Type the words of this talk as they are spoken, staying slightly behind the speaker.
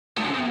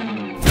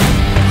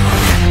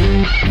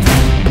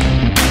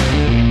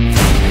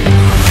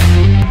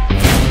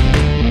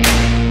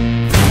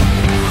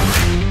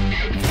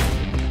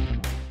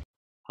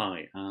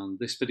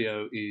This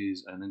video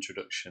is an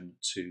introduction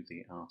to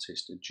the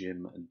artist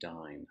Jim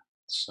Dine.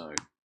 So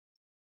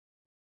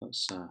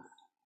let's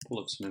pull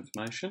up some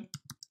information.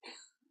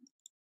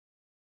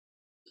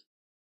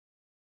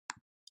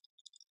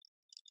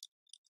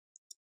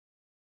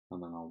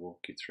 And then I'll walk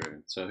you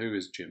through. So who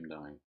is Jim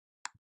Dine?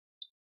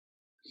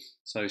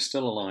 So he's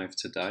still alive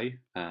today.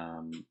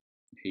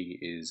 He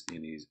is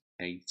in his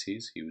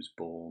 80s. He was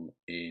born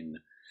in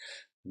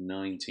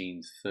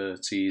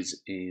 1930s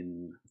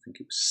in, I think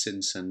it was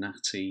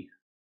Cincinnati,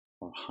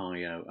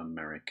 Ohio,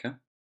 America.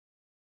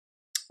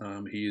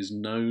 He is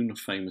known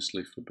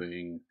famously for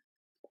being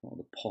part of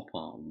the pop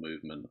art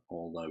movement,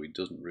 although he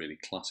doesn't really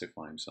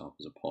classify himself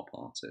as a pop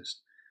artist.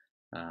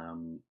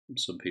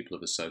 Some people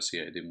have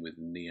associated him with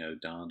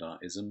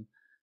neo-Dadaism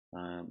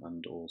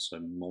and also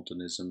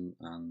modernism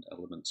and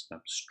elements of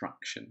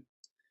abstraction.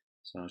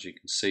 So as you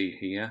can see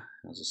here,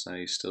 as I say,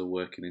 he's still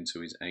working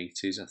into his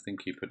 80s. I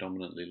think he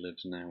predominantly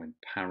lives now in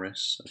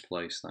Paris, a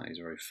place that he's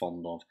very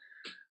fond of,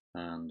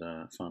 and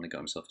finally got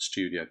himself a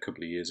studio a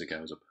couple of years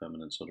ago as a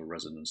permanent sort of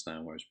residence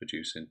there where he's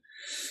producing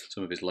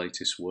some of his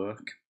latest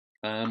work.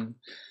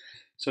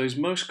 So he's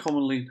most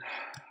commonly,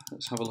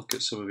 let's have a look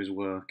at some of his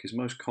work. He's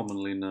most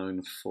commonly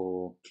known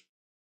for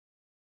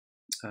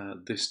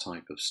this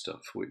type of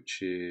stuff,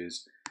 which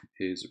is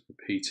his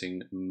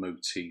repeating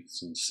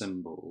motifs and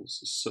symbols,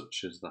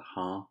 such as the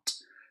heart,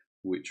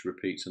 which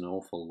repeats an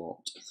awful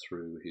lot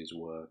through his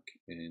work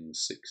in the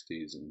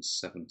 60s and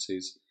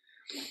 70s.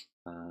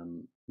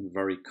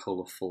 Very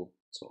colourful,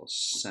 sort of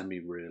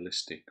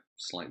semi-realistic,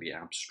 slightly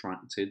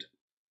abstracted.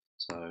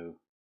 So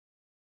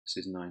this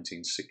is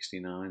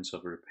 1969, so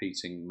a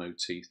repeating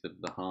motif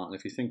of the heart. And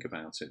if you think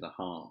about it, the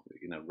heart,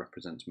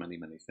 represents many,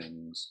 many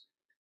things: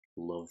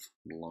 love,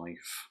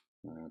 life,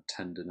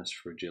 tenderness,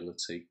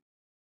 fragility.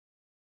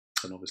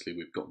 And obviously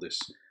we've got this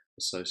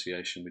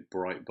association with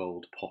bright,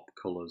 bold pop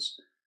colours,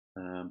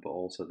 but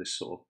also this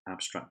sort of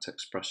abstract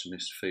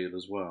expressionist feel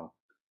as well.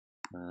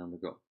 We've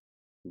got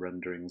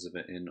renderings of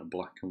it in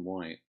black and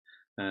white.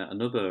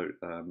 Another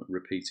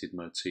repeated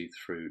motif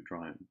through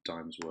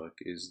Dine's work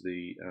is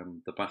the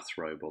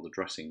bathrobe or the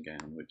dressing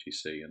gown, which you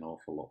see an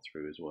awful lot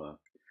through his work,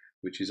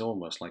 which is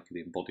almost like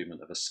the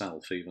embodiment of a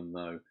self, even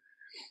though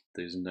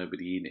there's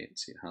nobody in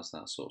it. It has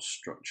that sort of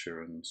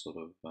structure and sort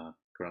of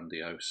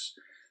grandiose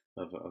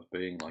of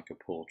being like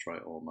a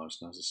portrait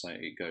almost. And as I say,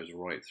 it goes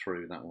right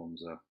through. That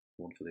one's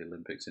one for the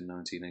Olympics in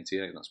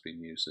 1988. That's been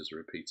used as a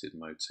repeated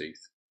motif.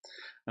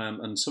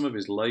 And some of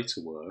his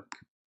later work,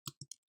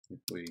 if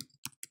we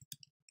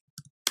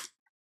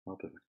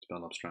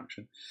spell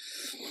abstraction,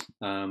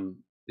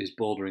 is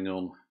bordering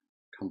on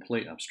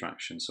complete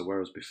abstraction. So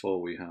whereas before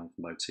we have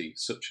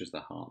motifs such as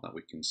the heart that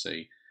we can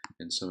see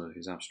in some of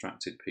his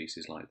abstracted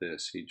pieces like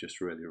this, he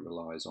just really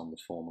relies on the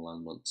formal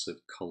elements of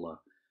colour,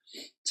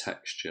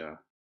 texture,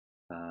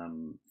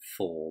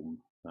 form,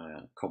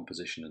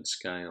 composition and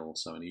scale.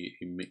 So he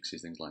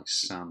mixes things like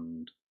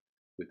sand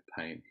with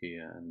paint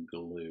here and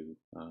glue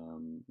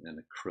and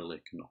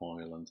acrylic and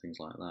oil and things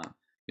like that.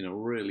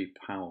 Really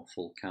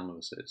powerful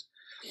canvases.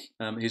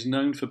 He's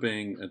known for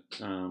being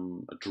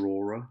a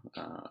drawer,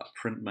 a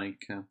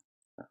printmaker,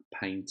 a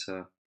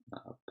painter,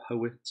 a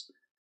poet,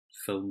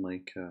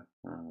 filmmaker,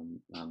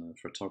 and a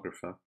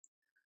photographer.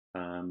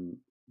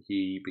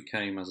 He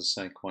became, as I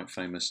say, quite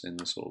famous in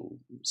the sort of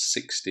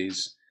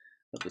 60s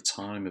at the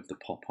time of the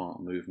pop art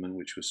movement,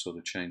 which was sort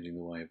of changing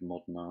the way of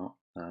modern art.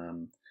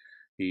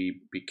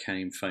 He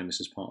became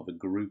famous as part of a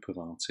group of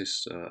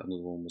artists.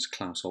 Another one was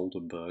Klaus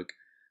Oldenburg,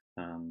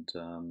 and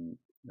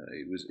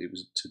it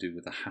was to do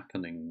with the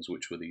happenings,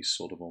 which were these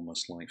sort of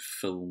almost like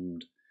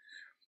filmed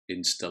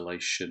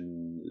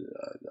installation,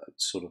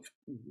 sort of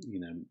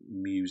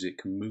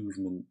music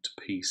movement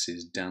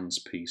pieces, dance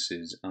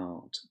pieces,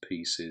 art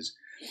pieces,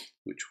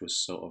 which was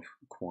sort of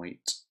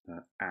quite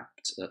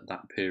apt at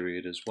that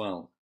period as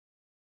well.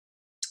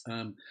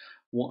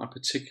 What I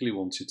particularly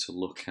wanted to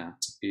look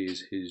at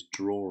is his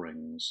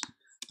drawings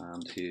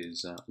and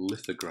his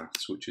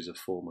lithographs, which is a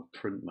form of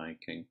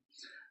printmaking.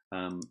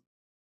 I'm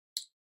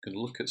going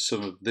to look at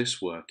some of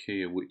this work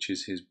here, which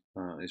is his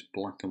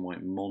black and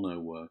white mono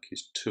work,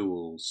 his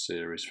Tools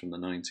series from the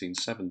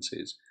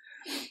 1970s.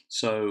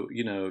 So,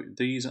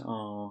 these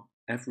are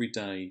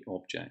everyday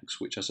objects,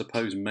 which I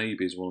suppose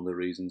maybe is one of the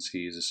reasons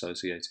he is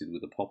associated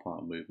with the pop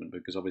art movement,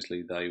 because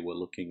obviously they were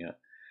looking at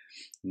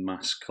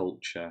mass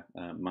culture,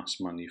 mass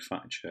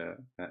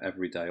manufacture,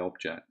 everyday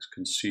objects,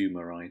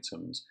 consumer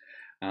items.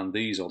 And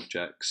these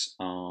objects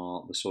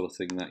are the sort of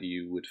thing that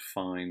you would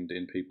find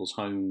in people's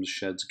homes,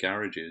 sheds,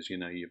 garages.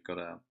 You've got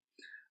a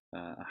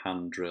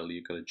hand drill,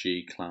 you've got a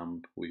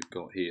G-clamp, we've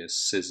got here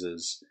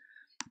scissors,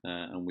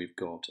 and we've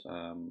got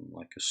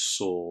like a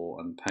saw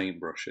and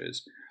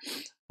paintbrushes.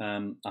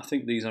 I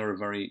think these are a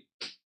very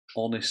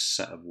honest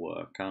set of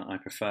work. I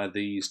prefer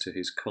these to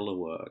his colour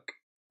work.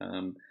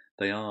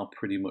 They are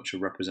pretty much a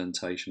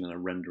representation and a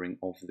rendering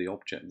of the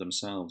object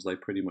themselves. They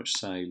pretty much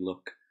say,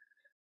 look,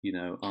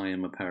 I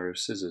am a pair of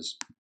scissors.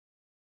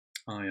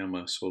 I am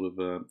a sort of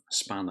a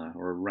spanner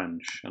or a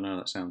wrench. I know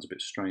that sounds a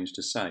bit strange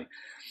to say,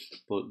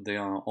 but they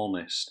are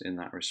honest in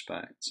that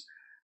respect.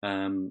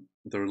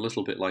 They're a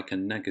little bit like a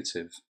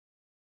negative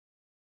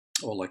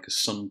or like a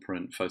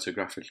sunprint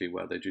photographically,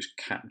 where they just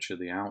capture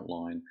the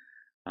outline.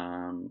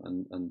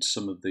 And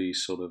some of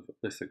these sort of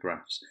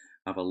lithographs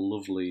have a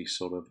lovely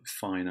sort of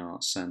fine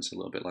art sense, a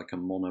little bit like a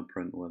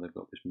monoprint, where they've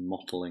got this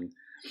mottling,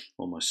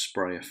 almost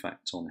spray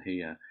effect on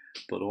here,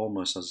 but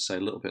almost, as I say,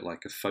 a little bit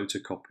like a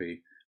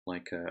photocopy,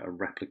 like a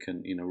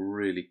replicant,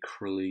 really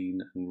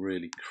clean and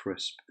really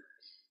crisp,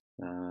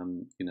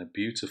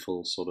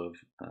 beautiful sort of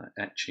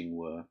etching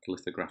work,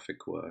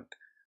 lithographic work,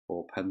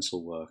 or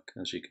pencil work,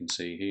 as you can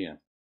see here.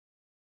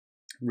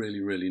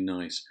 Really, really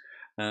nice.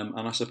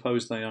 And I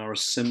suppose they are a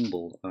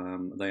symbol.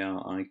 They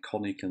are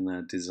iconic in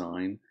their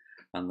design,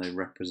 and they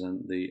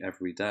represent the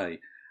everyday.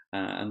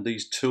 And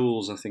these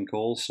tools, I think,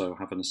 also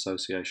have an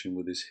association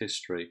with his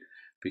history,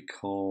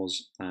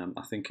 because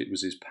I think it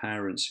was his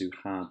parents who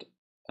had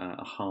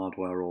a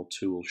hardware or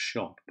tool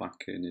shop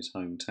back in his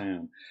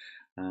hometown.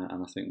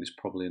 And I think there's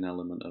probably an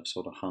element of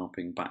sort of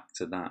harping back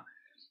to that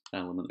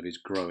element of his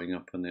growing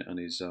up and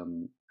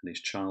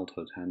his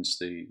childhood, hence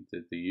the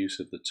use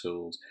of the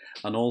tools.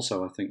 And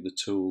also, I think the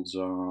tools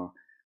are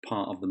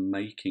part of the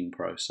making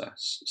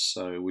process.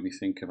 So when you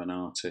think of an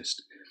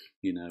artist,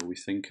 we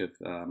think of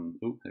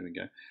there we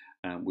go.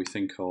 We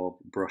think of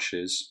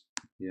brushes,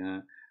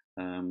 yeah.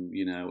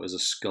 As a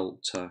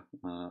sculptor,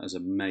 as a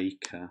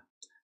maker,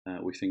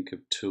 we think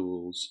of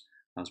tools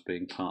as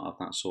being part of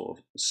that sort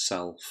of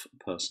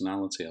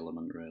self-personality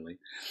element, really.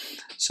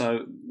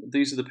 So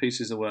these are the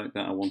pieces of work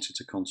that I wanted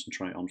to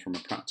concentrate on from a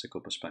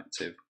practical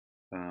perspective,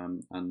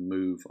 and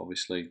move,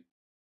 obviously,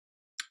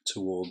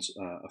 towards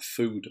a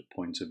food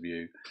point of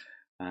view,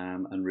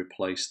 and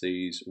replace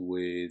these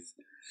with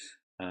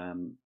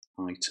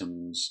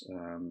items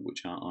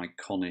which are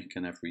iconic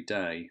and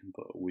everyday,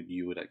 but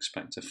you would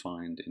expect to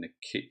find in a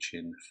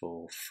kitchen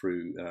for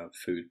food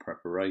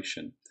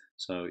preparation.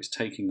 So it's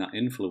taking that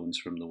influence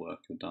from the work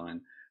of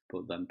Dine,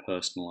 but then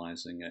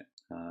personalising it.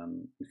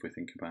 If we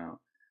think about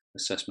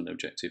assessment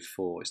objective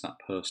 4, it's that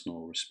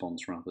personal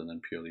response rather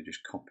than purely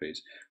just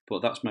copies.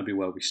 But that's maybe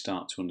where we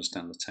start to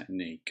understand the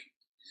technique.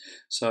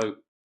 So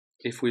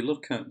if we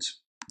look at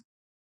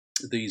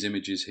these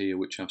images here,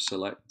 which I've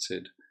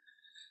selected,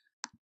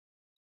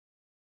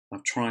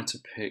 I've tried to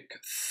pick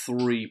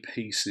 3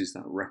 pieces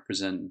that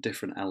represent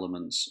different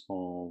elements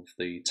of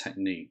the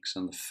techniques.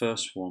 And the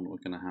first one we're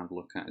going to have a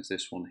look at is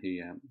this one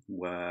here,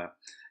 where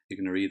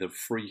you're going to either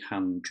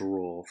freehand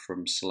draw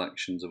from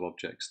selections of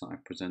objects that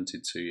I've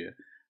presented to you,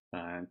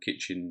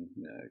 kitchen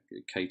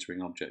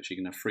catering objects.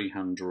 You're going to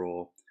freehand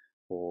draw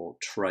or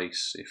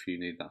trace, if you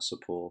need that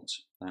support,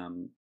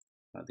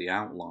 the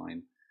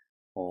outline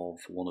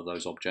of one of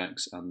those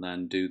objects, and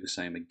then do the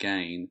same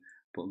again,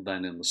 but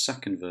then in the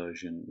second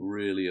version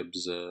really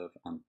observe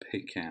and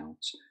pick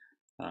out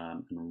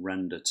and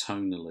render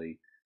tonally,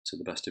 to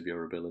the best of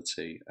your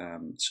ability,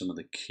 some of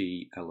the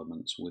key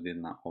elements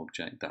within that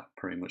object that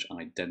pretty much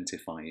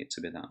identify it to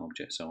be that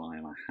object. So I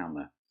am a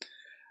hammer.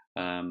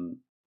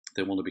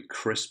 They want to be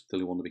crisp,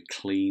 they want to be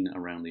clean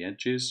around the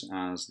edges,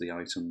 as the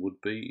item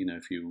would be.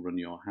 If you run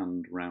your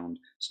hand around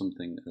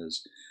something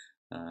as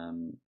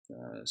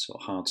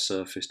sort of hard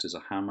surfaced as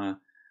a hammer,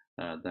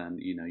 then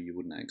you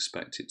wouldn't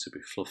expect it to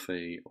be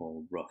fluffy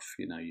or rough.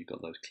 You've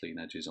got those clean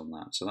edges on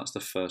that. So that's the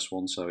first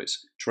one. So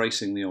it's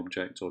tracing the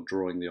object or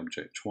drawing the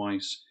object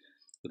twice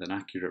with an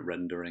accurate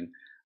rendering,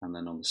 and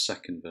then on the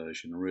second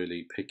version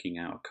really picking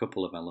out a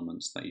couple of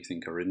elements that you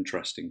think are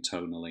interesting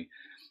tonally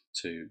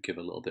to give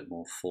a little bit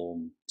more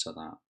form to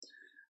that.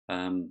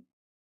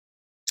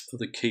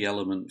 The key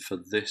element for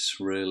this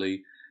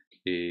really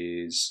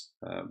is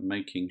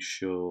making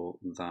sure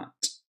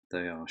that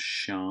they are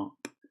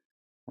sharp.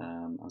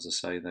 As I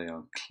say, they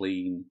are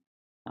clean,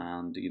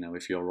 and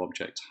if your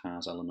object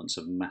has elements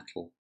of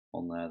metal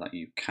on there that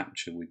you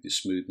capture with your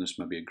smoothness,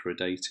 maybe a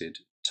gradated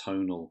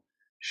tonal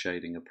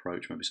shading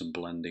approach, maybe some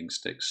blending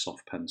sticks,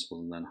 soft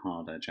pencil, and then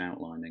hard edge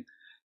outlining,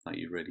 that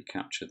you really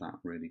capture that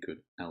really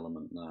good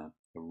element there,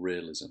 a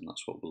realism.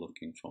 That's what we're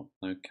looking for.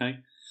 Okay.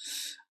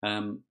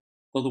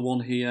 Other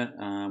one here,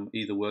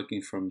 either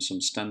working from some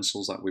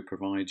stencils that we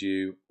provide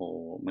you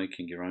or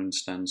making your own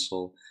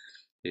stencil,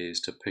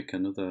 is to pick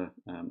another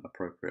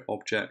appropriate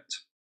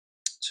object,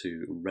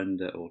 to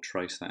render or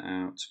trace that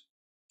out,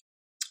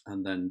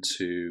 and then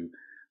to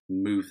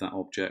move that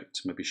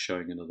object, maybe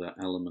showing another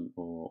element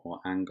or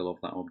angle of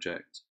that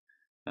object,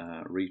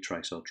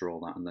 retrace or draw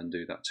that, and then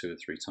do that 2 or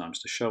 3 times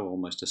to show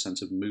almost a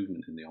sense of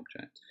movement in the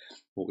object.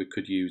 What we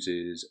could use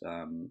is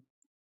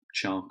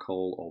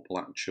charcoal or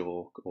black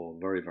chalk or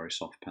very, very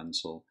soft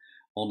pencil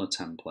on a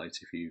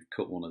template, if you've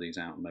cut one of these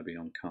out, maybe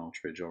on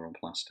cartridge or on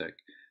plastic,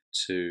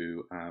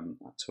 to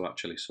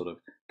actually sort of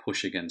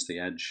push against the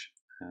edge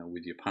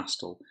with your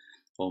pastel,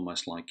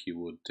 almost like you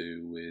would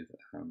do with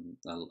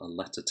a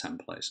letter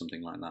template,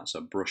 something like that.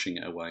 So brushing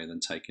it away and then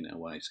taking it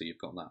away, so you've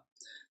got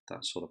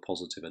that sort of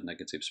positive and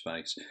negative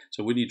space.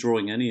 So when you're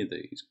drawing any of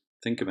these,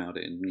 think about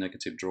it in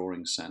negative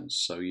drawing sense.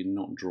 So you're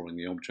not drawing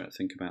the object.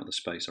 Think about the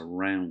space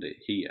around it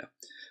here.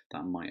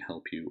 That might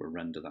help you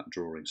render that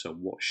drawing. So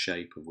what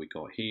shape have we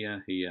got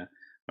here, here,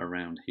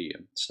 around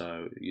here?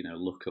 So, you know,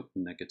 look up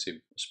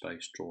negative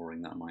space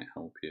drawing. That might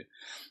help you.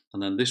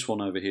 And then this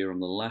one over here on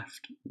the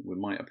left, we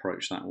might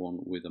approach that one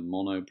with a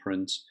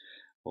monoprint,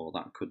 or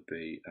that could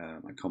be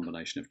a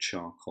combination of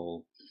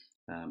charcoal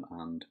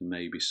and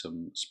maybe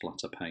some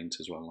splatter paint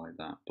as well, like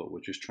that. But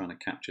we're just trying to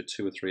capture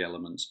 2 or 3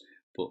 elements,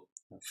 but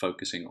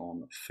focusing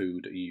on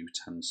food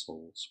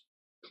utensils.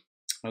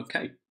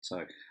 Okay,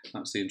 so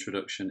that's the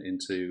introduction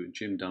into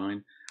Jim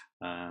Dine.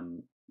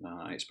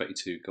 I expect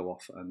you to go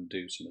off and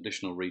do some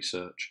additional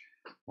research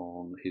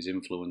on his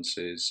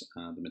influences,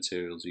 the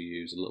materials he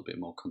used, a little bit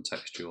more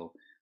contextual,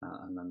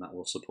 and then that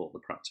will support the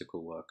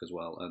practical work as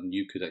well. And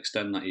you could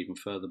extend that even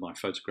further by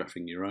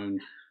photographing your own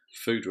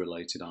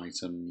food-related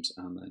items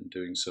and then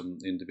doing some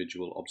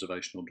individual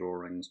observational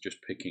drawings,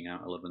 just picking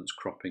out elements,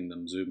 cropping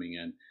them, zooming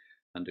in,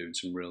 and doing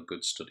some real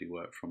good study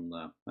work from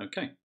there.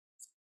 Okay,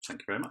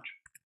 thank you very much.